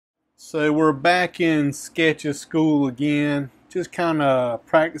So we're back in Sketches school again, just kind of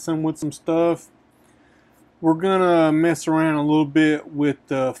practicing with some stuff. We're gonna mess around a little bit with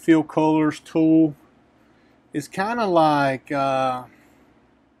the Fill Colors tool. It's kind of like the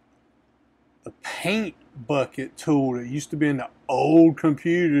paint bucket tool that used to be in the old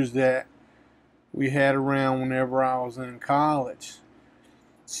computers that we had around whenever I was in college.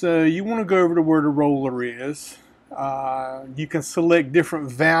 So you want to go over to where the roller is. You can select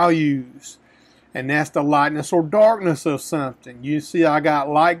different values, and that's the lightness or darkness of something. You see I got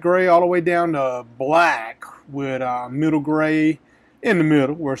light gray all the way down to black with middle gray in the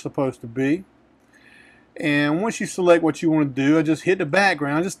middle where it's supposed to be. And once you select what you want to do, I just hit the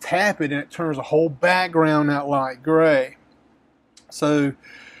background, just tap it, and it turns the whole background that light gray. So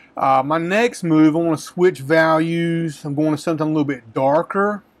my next move, I want to switch values. I'm going to something a little bit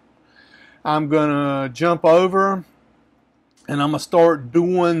darker. I'm gonna jump over and I'm gonna start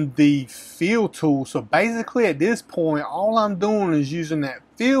doing the fill tool. So basically at this point, all I'm doing is using that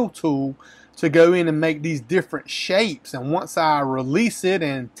fill tool to go in and make these different shapes. And once I release it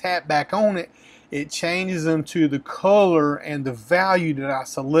and tap back on it, it changes them to the color and the value that I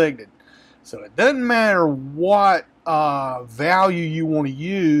selected. So it doesn't matter what value you want to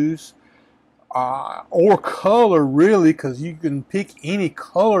use, or color really, because you can pick any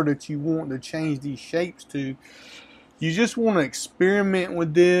color that you want to change these shapes to. You just want to experiment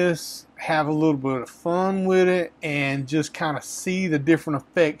with this, have a little bit of fun with it, and just kind of see the different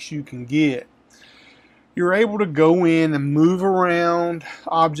effects you can get. You're able to go in and move around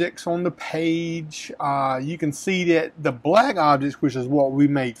objects on the page. You can see that the black objects, which is what we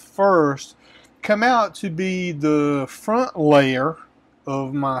made first, come out to be the front layer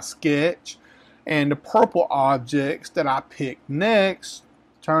of my sketch, and the purple objects that I picked next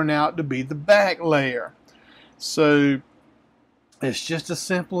turn out to be the back layer. So it's just as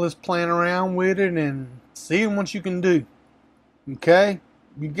simple as playing around with it and seeing what you can do. Okay?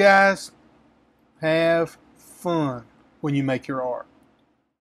 You guys have fun when you make your art.